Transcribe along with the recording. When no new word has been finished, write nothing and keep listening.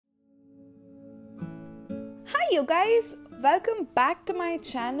Hey you guys, welcome back to my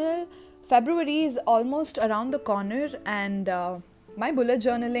channel. February is almost around the corner and my bullet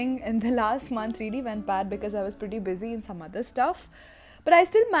journaling in the last month really went bad because I was pretty busy in some other stuff. But I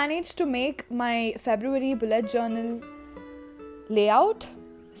still managed to make my February bullet journal layout.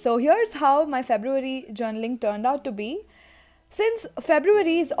 So here's how my February journaling turned out to be. Since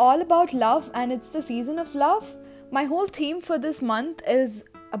February is all about love and it's the season of love, my whole theme for this month is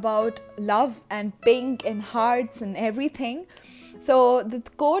about love and pink and hearts and everything. So the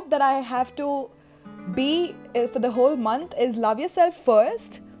quote that I have to be for the whole month is love yourself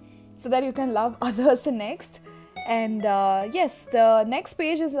first so that you can love others the next. And yes, the next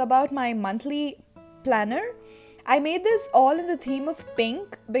page is about my monthly planner. I made this all in the theme of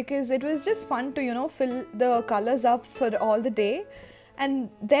pink because it was just fun to, fill the colors up for all the day. And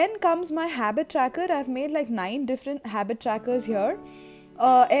then comes my habit tracker. I've made like 9 different habit trackers here.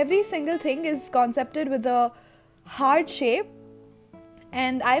 Every single thing is concepted with a heart shape,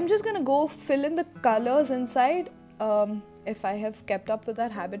 and I'm just gonna go fill in the colors inside if I have kept up with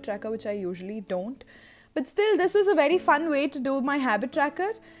that habit tracker, which I usually don't. But still, this was a very fun way to do my habit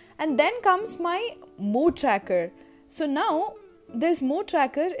tracker. And then comes my mood tracker. So now this mood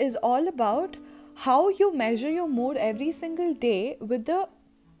tracker is all about how you measure your mood every single day with the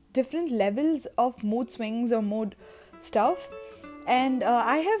different levels of mood swings or mood stuff. And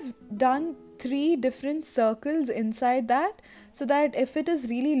I have done 3 different circles inside that, so that if it is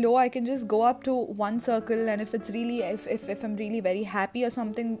really low I can just go up to one circle, and if it's really if I'm really very happy or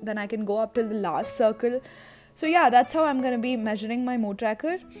something, then I can go up till the last circle. So yeah, that's how I'm gonna be measuring my mood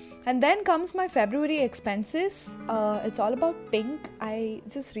tracker. And then comes my February expenses. It's all about pink. I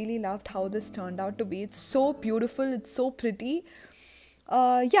just really loved how this turned out to be. It's so beautiful, it's so pretty.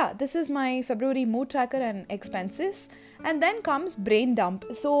 Yeah, this is my February mood tracker and expenses. And then comes brain dump.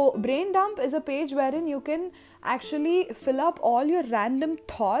 So brain dump is a page wherein you can actually fill up all your random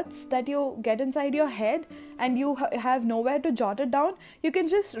thoughts that you get inside your head and you have nowhere to jot it down. You can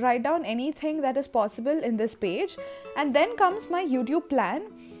just write down anything that is possible in this page. And then comes my YouTube plan.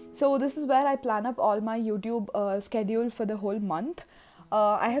 So this is where I plan up all my YouTube schedule for the whole month.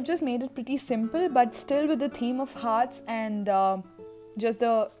 I have just made it pretty simple, but still with the theme of hearts and just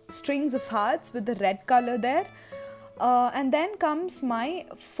the strings of hearts with the red color there. And then comes my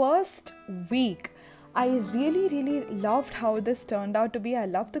first week. I really loved how this turned out to be. I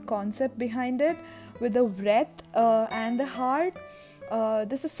love the concept behind it with the wreath and the heart.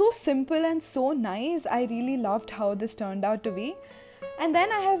 This is so simple and so nice. I really loved how this turned out to be. And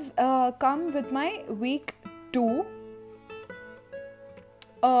then I have come with my week 2.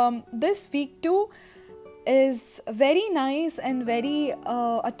 This week 2 is very nice and very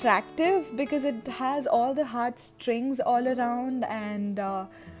attractive because it has all the heart strings all around, and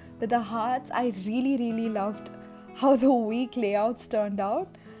with the hearts I really loved how the week layouts turned out.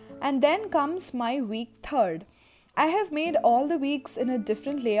 And then comes my week 3. I have made all the weeks in a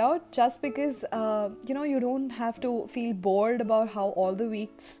different layout just because you don't have to feel bored about how all the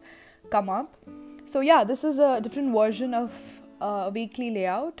weeks come up. So yeah, this is a different version of weekly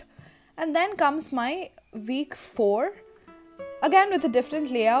layout. And then comes my week 4, again with a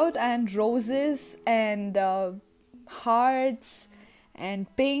different layout and roses and hearts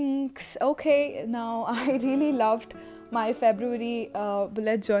and pinks. Okay, now I really loved my February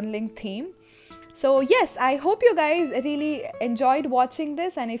bullet journaling theme. So yes, I hope you guys really enjoyed watching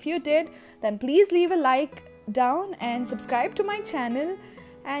this, and if you did, then please leave a like down and subscribe to my channel.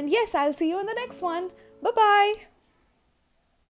 And yes, I'll see you in the next one. Bye bye.